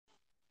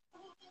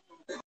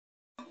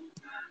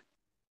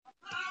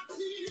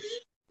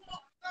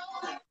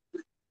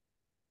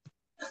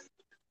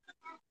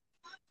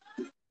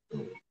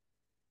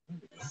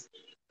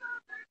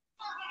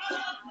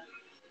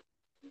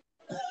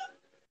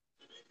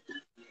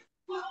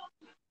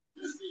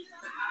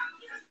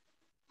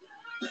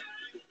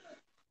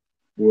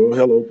Well,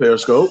 hello,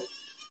 Periscope.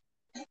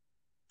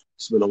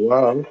 It's been a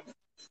while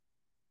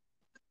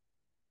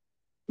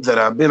that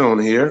I've been on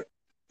here.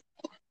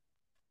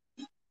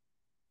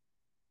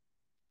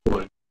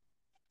 I'm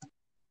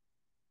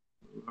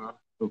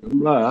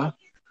live.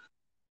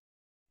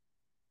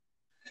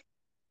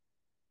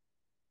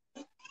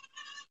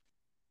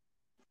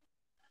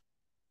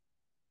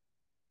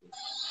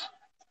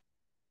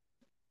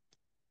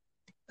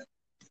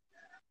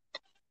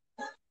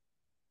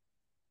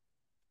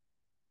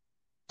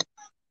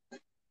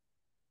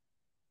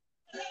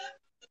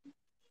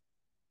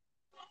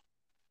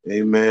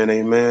 Amen,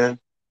 amen.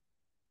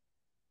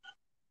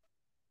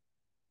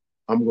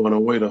 I'm going to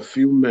wait a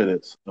few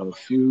minutes, and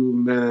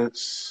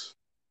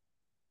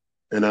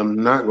I'm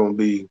not going to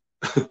be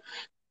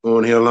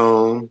on here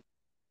long,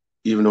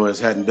 even though it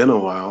hadn't been a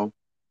while.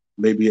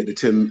 Maybe at the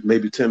 10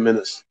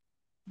 minutes,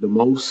 the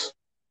most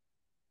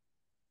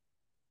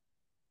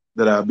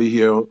that I'll be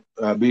here.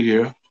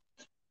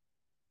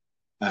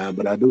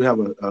 But I do have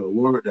a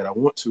word that I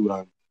want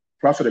to,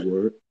 prophetic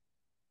word,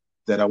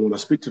 that I want to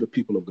speak to the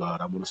people of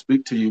God. I want to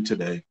speak to you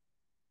today,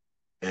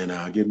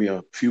 and give me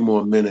a few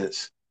more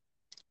minutes.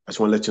 I just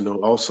want to let you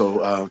know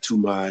also to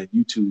my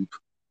YouTube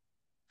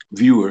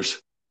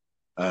viewers,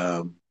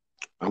 I'm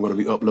going to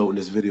be uploading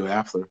this video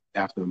after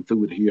I'm through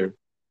with here.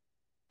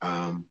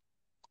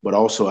 But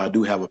also I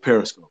do have a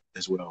Periscope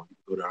as well. You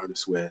can go to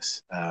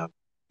ErnestLWest.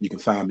 You can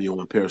find me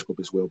on Periscope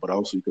as well, but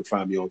also you can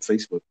find me on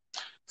Facebook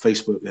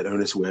at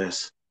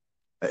ErnestLWest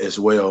as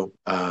well.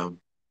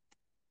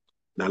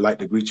 And I'd like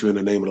to greet you in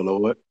the name of the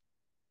Lord.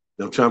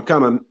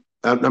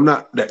 I'm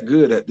not that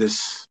good at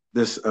this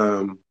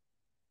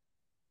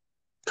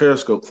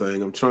Periscope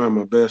thing. I'm trying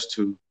my best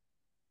to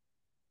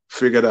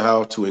figure out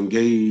how to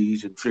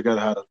engage and figure out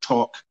how to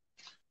talk,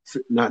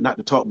 not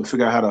to talk, but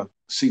figure out how to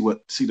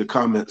see the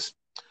comments,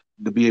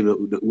 to be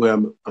able to, where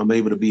I'm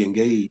able to be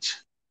engaged,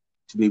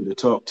 to be able to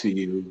talk to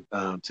you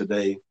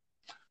today.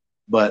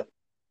 But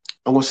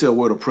I'm going to say a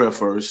word of prayer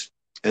first,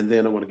 and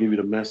then I'm going to give you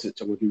the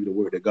message. I'm going to give you the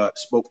word that God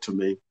spoke to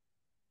me.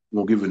 I'm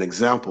going to give you an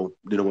example.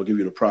 Then I'm going to give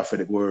you the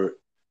prophetic word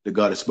that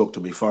God has spoke to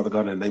me. Father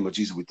God, in the name of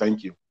Jesus, we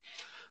thank you.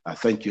 I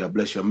thank you. I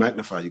bless you. I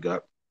magnify you,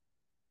 God.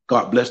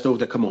 God, bless those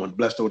that come on.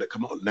 Bless those that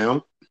come on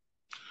now,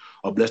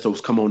 or bless those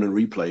come on in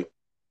replay.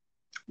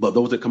 But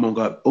those that come on,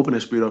 God, open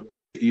their spirit up,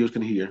 their ears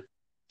can hear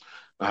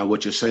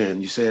what you're saying.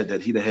 You said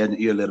that he that had an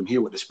ear, let him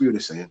hear what the Spirit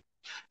is saying.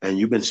 And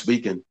you've been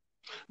speaking,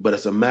 but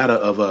it's a matter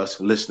of us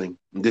listening.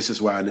 And this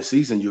is why in this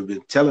season you've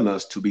been telling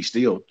us to be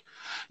still.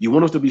 You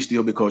want us to be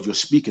still because you're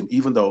speaking,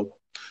 even though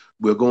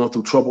we're going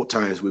through troubled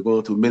times.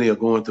 Many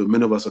of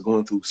us are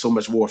going through so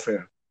much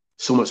warfare,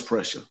 so much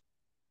pressure,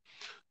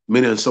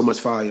 many and so much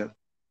fire.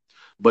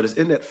 But it's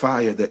in that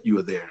fire that you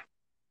are there.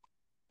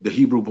 The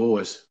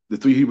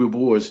three Hebrew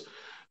boys,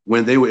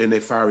 when they were in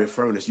their fiery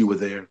furnace, you were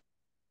there.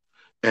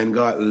 And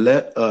God,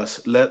 let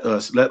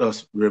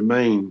us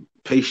remain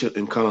patient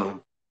and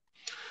calm.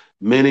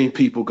 Many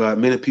people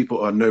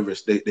are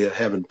nervous. They're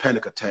having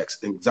panic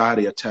attacks,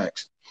 anxiety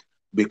attacks,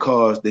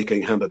 because they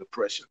can't handle the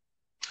pressure,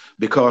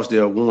 because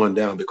they're worn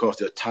down, because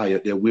they're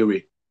tired, they're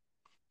weary.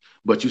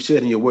 But you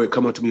said in your word,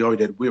 come unto me all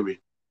that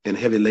weary and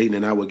heavy laden,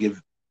 and I will give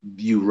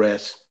you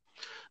rest.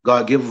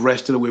 God, give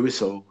rest to the weary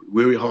soul,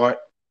 weary heart.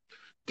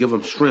 Give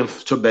them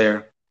strength to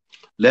bear.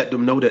 Let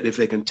them know that if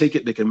they can take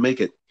it, they can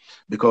make it.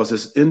 Because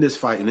it's in this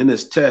fight and in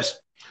this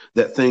test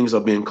that things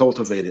are being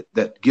cultivated,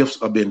 that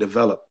gifts are being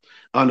developed,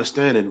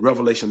 understanding,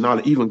 revelation,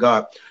 knowledge, even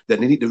God, that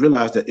they need to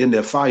realize that in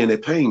their fire and their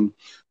pain,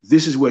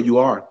 this is where you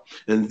are.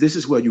 And this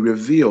is where you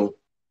reveal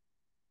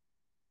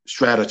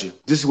strategy.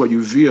 This is where you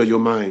reveal your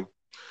mind.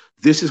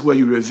 This is where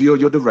you reveal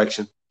your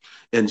direction.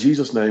 In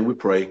Jesus' name we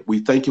pray. We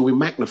thank you. We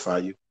magnify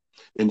you.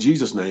 In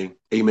Jesus' name,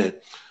 amen.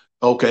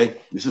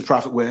 Okay, this is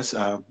Prophet West.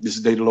 This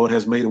is the day the Lord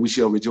has made, and we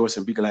shall rejoice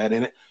and be glad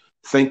in it.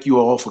 Thank you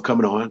all for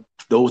coming on.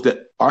 Those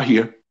that are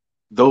here,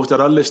 those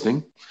that are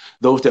listening,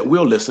 those that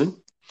will listen,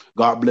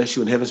 God bless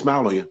you and heaven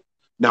smile on you.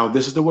 Now,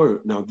 this is the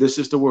word. This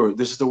is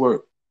the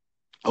word.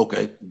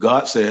 Okay,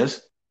 God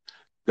says,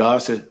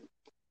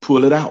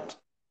 pull it out.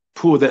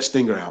 Pull that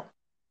stinger out.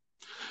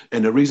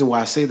 And the reason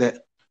why I say that,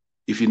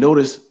 if you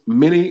notice,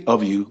 many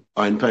of you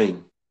are in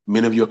pain.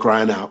 Many of you are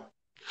crying out.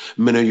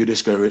 Many of you are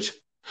discouraged.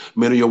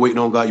 Many of you are waiting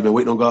on God. You've been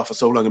waiting on God for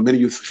so long, and many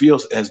of you feel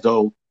as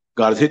though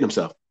God has hidden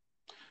himself.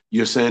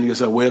 You're saying to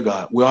yourself, where,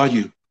 God? Where are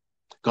you?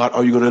 God,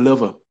 are you going to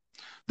deliver?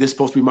 This is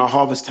supposed to be my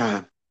harvest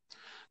time.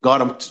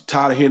 God, I'm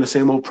tired of hearing the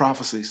same old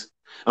prophecies.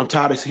 I'm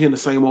tired of hearing the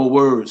same old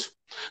words.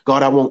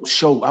 God, I want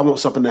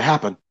something to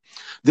happen.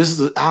 This is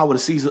the hour, the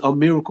season of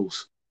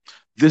miracles.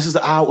 This is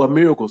the hour of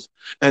miracles.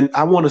 And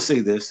I want to say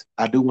this.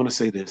 I do want to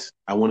say this.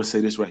 I want to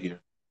say this right here.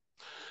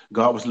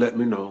 God was letting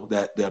me know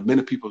that there are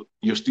many people,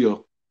 you're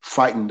still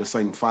fighting the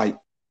same fight.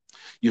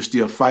 You're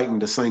still fighting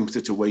the same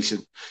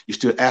situation. You're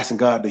still asking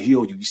God to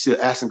heal you. You're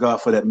still asking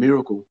God for that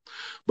miracle.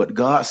 But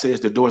God says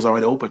the door is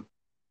already open.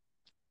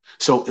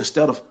 So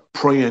instead of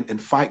praying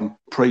and fighting,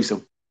 praise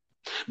him.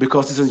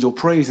 Because it's in your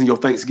praise and your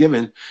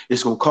thanksgiving,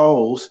 it's going to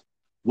cause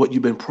what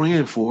you've been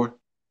praying for,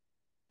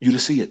 you to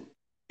see it.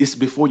 It's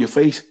before your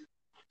face.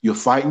 You're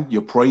fighting,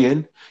 you're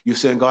praying, you're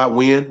saying, God,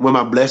 when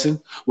my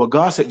blessing? Well,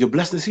 God said, your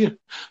blessing is here.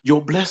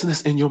 Your blessing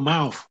is in your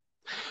mouth.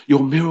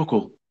 Your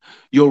miracle,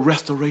 your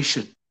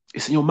restoration,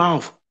 it's in your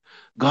mouth.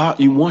 God,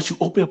 once you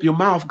open up your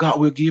mouth, God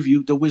will give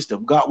you the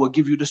wisdom. God will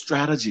give you the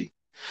strategy.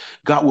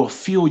 God will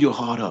fill your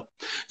heart up.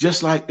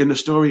 Just like in the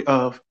story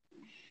of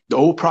the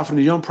old prophet and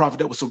the young prophet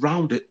that was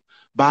surrounded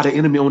by the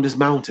enemy on this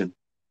mountain.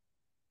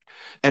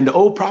 And the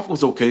old prophet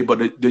was okay,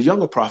 but the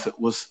younger prophet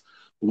was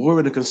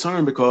worried and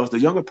concerned because the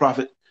younger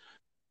prophet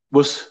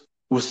was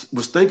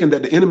thinking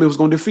that the enemy was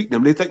going to defeat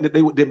them. They think that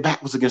their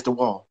back was against the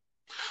wall.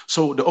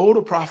 So the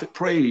older prophet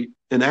prayed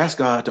and asked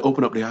God to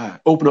open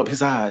up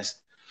his eyes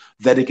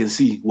that he can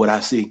see what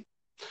I see.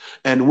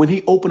 And when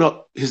he opened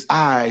up his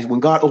eyes, when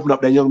God opened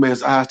up that young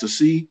man's eyes to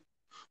see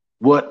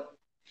what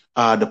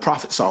the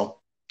prophet saw,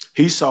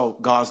 he saw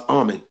God's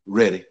army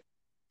ready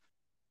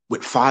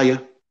with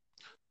fire,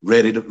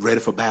 ready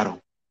for battle.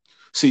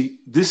 See,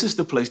 this is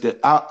the place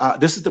that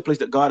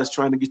God is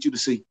trying to get you to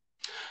see.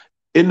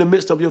 In the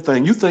midst of your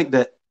thing, you think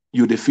that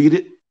you're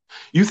defeated.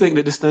 You think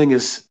that this thing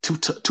is too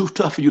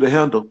tough for you to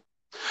handle.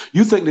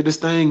 You think that this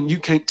thing, you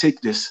can't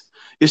take this.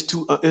 It's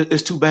too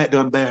bad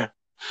to unbear.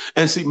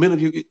 And see, many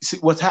of you, see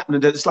what's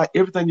happening, that it's like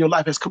everything in your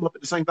life has come up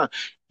at the same time.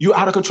 You're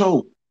out of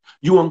control.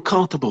 You're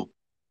uncomfortable.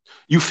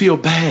 You feel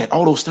bad,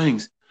 all those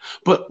things.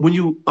 But when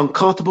you're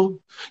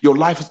uncomfortable, your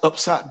life is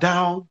upside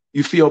down,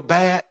 you feel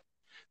bad,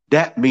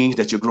 that means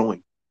that you're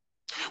growing.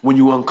 When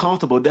you're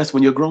uncomfortable, that's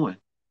when you're growing.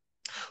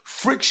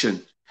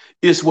 Friction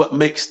is what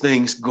makes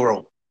things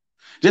grow.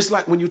 Just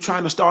like when you're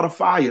trying to start a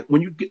fire,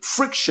 when you get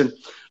friction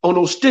on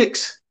those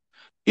sticks,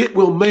 it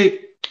will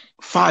make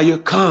fire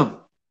come.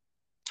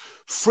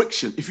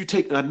 Friction, if you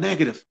take a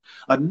negative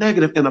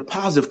and a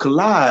positive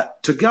collide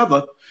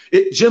together,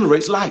 it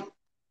generates light.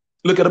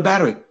 Look at a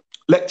battery,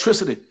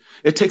 electricity.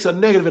 It takes a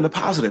negative and a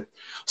positive.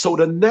 So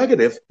the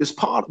negative is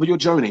part of your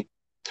journey.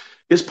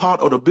 It's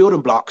part of the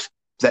building blocks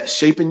that's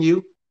shaping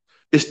you.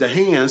 It's the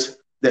hands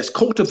that's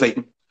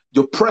cultivating.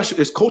 Your pressure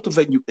is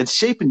cultivating you and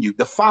shaping you.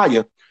 The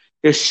fire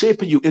is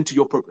shaping you into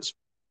your purpose.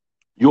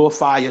 Your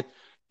fire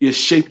is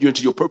shaping you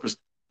into your purpose.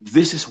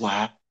 This is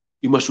why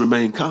you must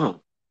remain calm.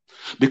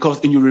 Because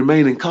in you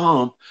remaining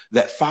calm,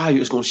 that fire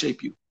is going to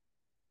shape you.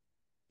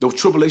 Those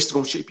tribulations are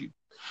going to shape you.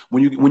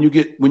 When you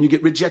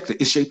get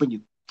rejected, it's shaping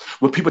you.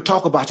 When people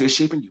talk about you, it's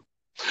shaping you.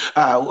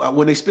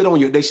 When they spit on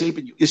you, they're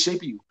shaping you. It's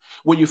shaping you.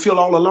 When you feel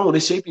all alone,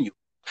 it's shaping you.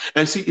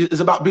 And see, it's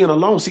about being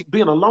alone. See,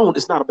 being alone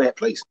is not a bad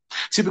place.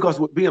 See, because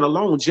with being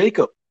alone,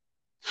 Jacob,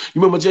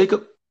 you remember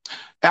Jacob?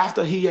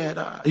 After he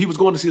was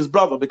going to see his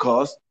brother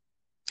because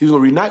he was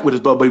going to reunite with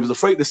his brother, but he was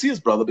afraid to see his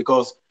brother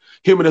because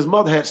him and his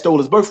mother had stole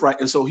his birthright.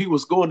 And so he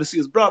was going to see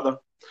his brother.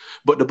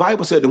 But the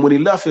Bible said that when he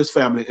left his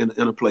family in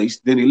a place,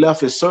 then he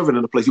left his servant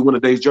in a place, he went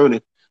a day's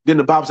journey. Then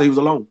the Bible said he was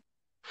alone.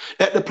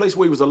 At the place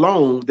where he was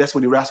alone, that's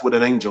when he wrestled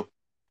with an angel.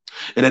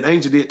 And that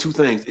angel did two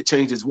things. It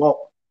changed his walk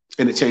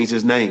and it changed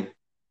his name.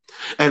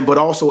 But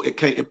also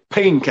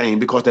pain came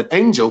because that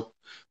angel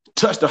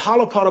touched the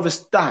hollow part of his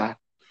thigh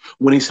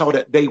when he saw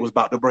that day was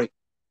about to break.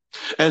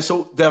 And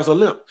so there's a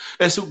limp.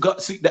 And so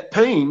God, see, that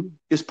pain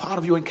is part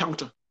of your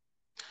encounter.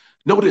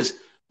 Notice,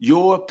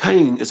 your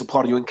pain is a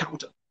part of your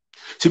encounter.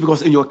 See,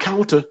 because in your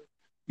encounter,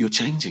 you're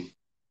changing.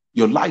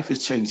 Your life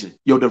is changing.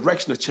 Your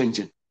direction is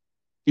changing.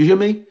 You hear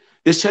me?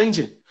 It's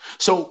changing.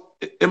 So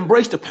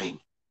embrace the pain.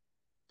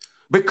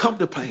 Become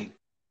the pain.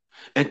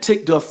 And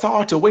take the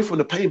authority away from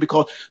the pain,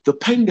 because the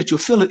pain that you're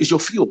feeling is your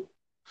fuel.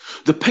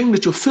 The pain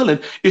that you're feeling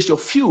is your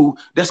fuel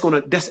that's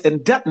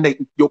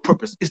detonate your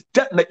purpose. It's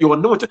detonate your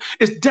anointing.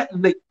 It's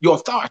detonate your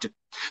authority.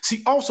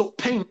 See, also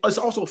pain is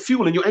also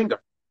fueling your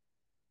anger.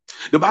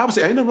 The Bible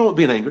says ain't nothing wrong with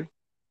being angry,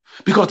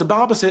 because the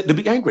Bible said to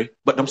be angry,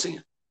 but I'm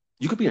saying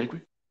you could be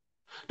angry.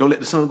 Don't let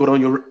the sun go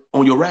down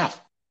on your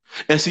wrath.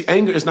 And see,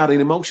 anger is not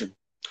an emotion,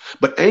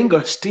 but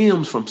anger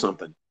stems from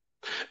something.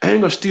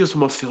 Anger stems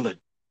from a feeling.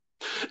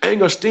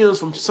 Anger stems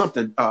from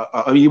something,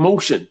 an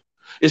emotion.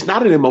 It's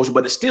not an emotion,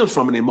 but it stems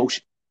from an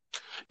emotion.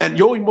 And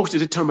your emotion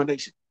is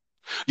determination.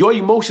 Your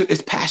emotion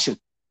is passion.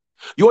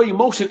 Your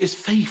emotion is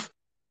faith.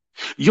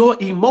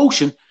 Your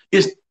emotion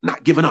is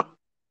not giving up.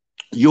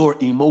 Your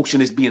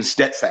emotion is being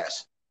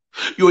steadfast.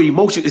 Your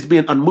emotion is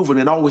being unmoving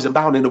and always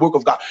abounding in the work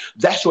of God.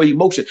 That's your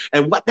emotion.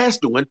 And what that's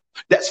doing,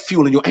 that's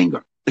fueling your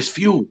anger. It's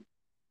fuel.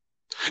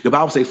 The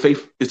Bible says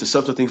faith is the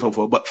substance of things hoped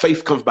for, but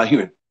faith comes by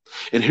hearing,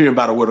 and hearing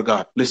by the word of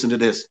God. Listen to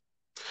this.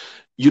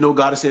 You know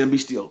God is saying be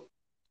still.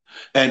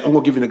 And I'm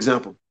going to give you an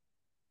example.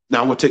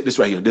 Now I'm going to take this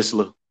right here. This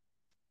little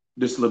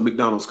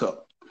McDonald's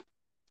cup.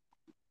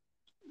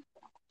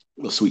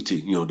 A little sweet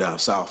tea, down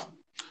south.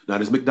 Now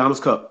this McDonald's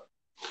cup.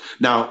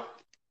 Now,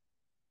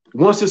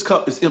 once this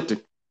cup is empty,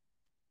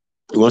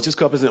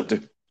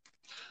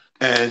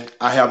 and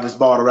I have this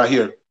bottle right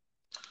here,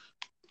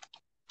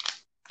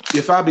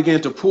 if I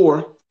begin to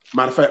pour,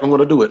 matter of fact, I'm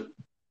going to do it.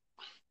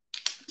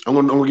 I'm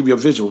going to give you a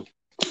visual.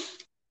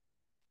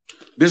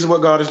 This is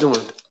what God is doing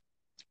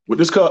with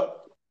this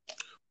cup,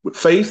 with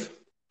faith,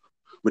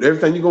 with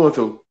everything you're going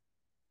through.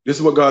 This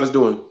is what God is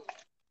doing.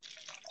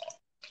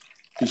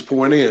 He's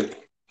pouring in.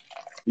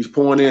 He's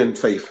pouring in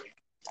faith.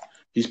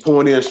 He's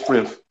pouring in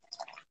strength.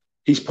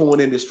 He's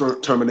pouring in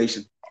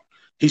determination.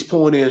 He's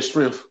pouring in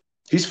strength.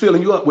 He's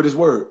filling you up with his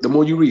word. The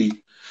more you read,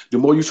 the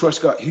more you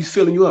trust God, he's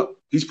filling you up.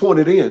 He's pouring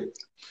it in.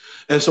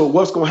 And so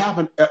what's going to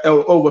happen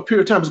over a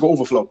period of time is going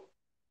to overflow.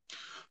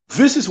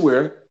 This is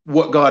where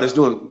what God is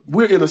doing.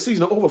 We're in a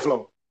season of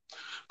overflow.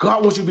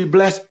 God wants you to be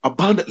blessed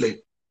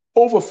abundantly.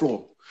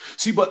 Overflow.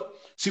 See, but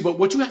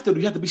what you have to do,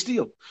 you have to be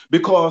still.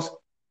 Because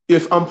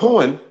if I'm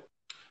pouring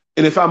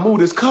and if I move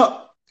this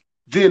cup,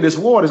 then this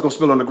water is going to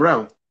spill on the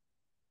ground.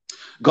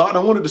 God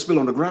don't want it to spill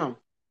on the ground.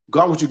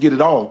 God wants you to get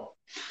it all.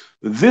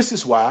 This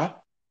is why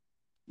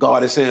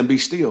God is saying be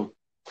still.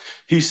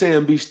 He's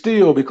saying be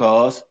still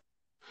because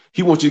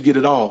he wants you to get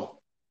it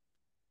all.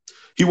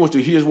 He wants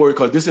you to hear his word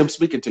because this is him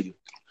speaking to you.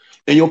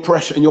 And your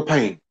pressure and your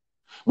pain.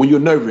 When you're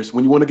nervous,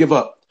 when you want to give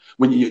up,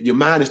 when your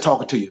mind is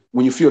talking to you,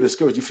 when you feel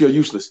discouraged, you feel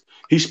useless.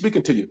 He's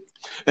speaking to you.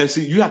 And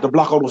see, you have to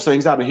block all those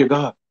things out and hear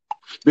God.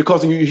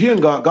 Because when you're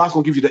hearing God, God's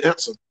going to give you the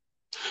answer.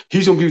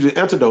 He's going to give you the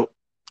antidote.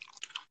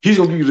 He's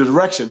going to give you the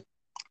direction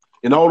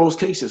in all those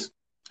cases.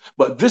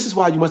 But this is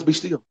why you must be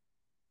still.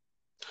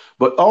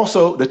 But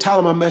also, the title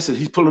of my message,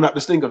 he's pulling out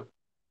the stinger.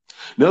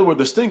 In other words,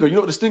 the stinger, you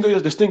know what the stinger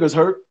is? The stinger is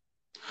hurt.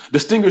 The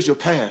stinger is your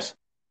past.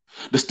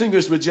 The stinger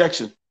is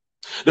rejection.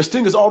 The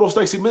stinger is all those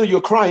things. See, many of you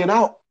are crying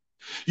out.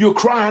 You're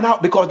crying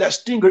out because that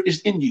stinger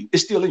is in you.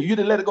 It's still in you. You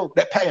didn't let it go.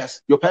 That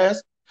past, your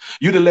past,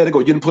 you didn't let it go.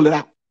 You didn't pull it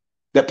out.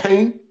 That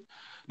pain,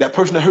 that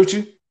person that hurt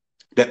you,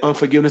 that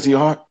unforgiveness in your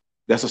heart,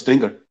 that's a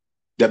stinger.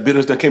 That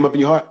bitterness that came up in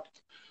your heart.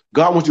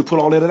 God wants you to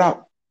pull all of that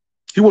out.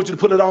 He wants you to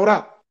put it all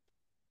out.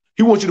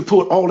 He wants you to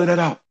pull all of that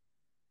out.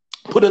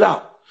 Put it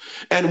out.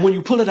 And when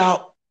you pull it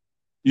out,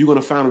 you're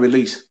going to find a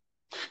release.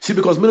 See,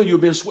 because many of you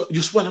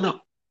you're swelling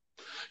up.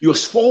 You're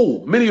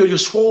swole. Many of you are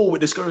swole with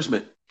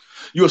discouragement.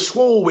 You're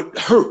swole with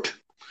hurt.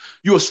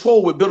 You're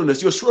swole with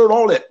bitterness. You're swole with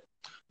all that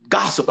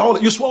gossip, all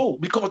that. You're swole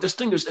because the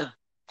stinger's there.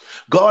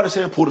 God is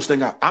saying, pull this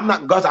thing out. I'm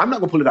not going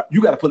to pull it out.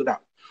 You got to pull it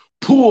out.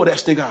 Pull that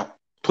sting out.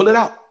 Pull it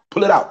out.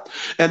 Pull it out.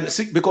 And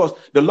see, because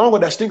the longer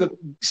that stinger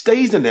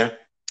stays in there,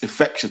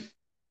 infection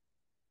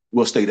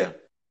will stay there.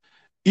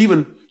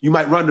 Even you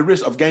might run the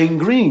risk of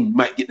gangrene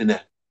might get in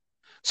there.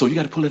 So you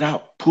got to pull it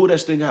out. Pull that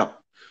sting out.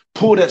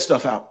 Pull that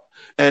stuff out.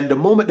 And the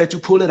moment that you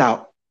pull it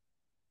out,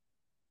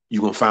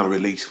 you're going to find a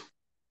release.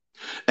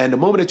 And the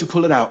moment that you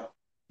pull it out,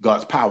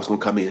 God's power is going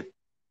to come in.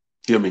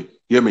 Hear me.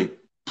 Hear me.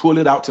 Pull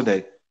it out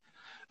today.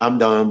 I'm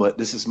done, but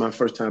this is my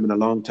first time in a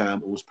long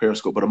time on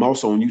Periscope, but I'm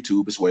also on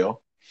YouTube as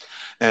well.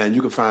 And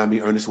you can find me,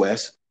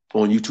 ErnestLWest,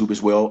 on YouTube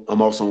as well.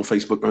 I'm also on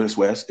Facebook,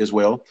 ErnestLWest as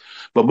well.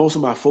 But most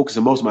of my focus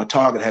and most of my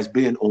target has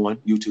been on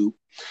YouTube.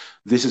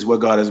 This is where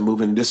God is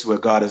moving. This is where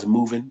God is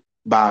moving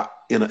by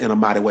in a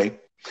mighty way.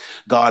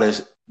 God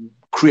is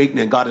creating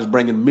and God is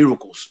bringing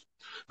miracles.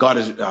 God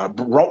is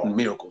wrought in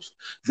miracles.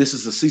 This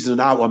is the season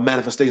now of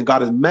manifestation.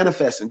 God is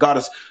manifesting. God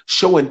is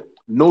showing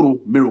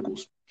notable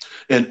miracles.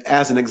 And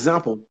as an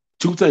example,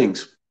 two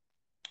things.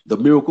 The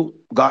miracle,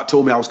 God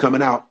told me I was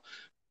coming out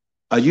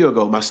a year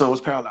ago. My son was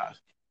paralyzed,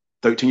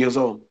 13 years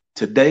old.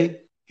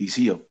 Today, he's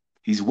healed.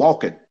 He's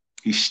walking.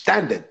 He's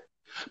standing.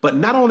 But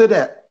not only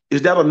that,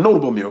 is that a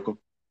notable miracle?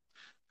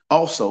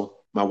 Also,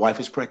 my wife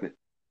is pregnant,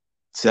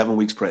 7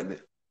 weeks pregnant.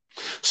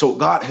 So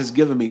God has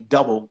given me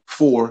double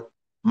for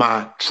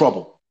my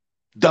trouble.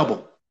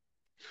 Double.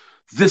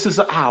 This is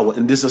an hour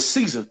and this is a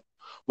season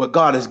where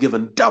God has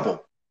given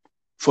double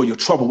for your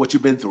trouble, what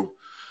you've been through.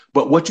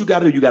 But what you got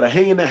to do, you got to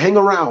hang in there, hang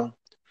around.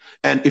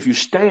 And if you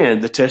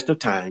stand the test of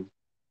time,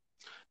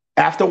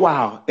 after a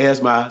while,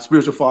 as my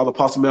spiritual father,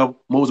 Apostle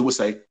Moses would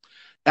say,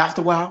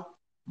 after a while,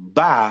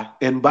 by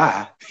and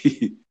by,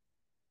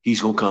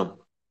 he's going to come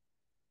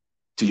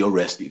to your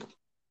rescue.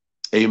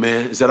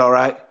 Amen. Is that all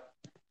right?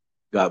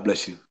 God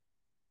bless you.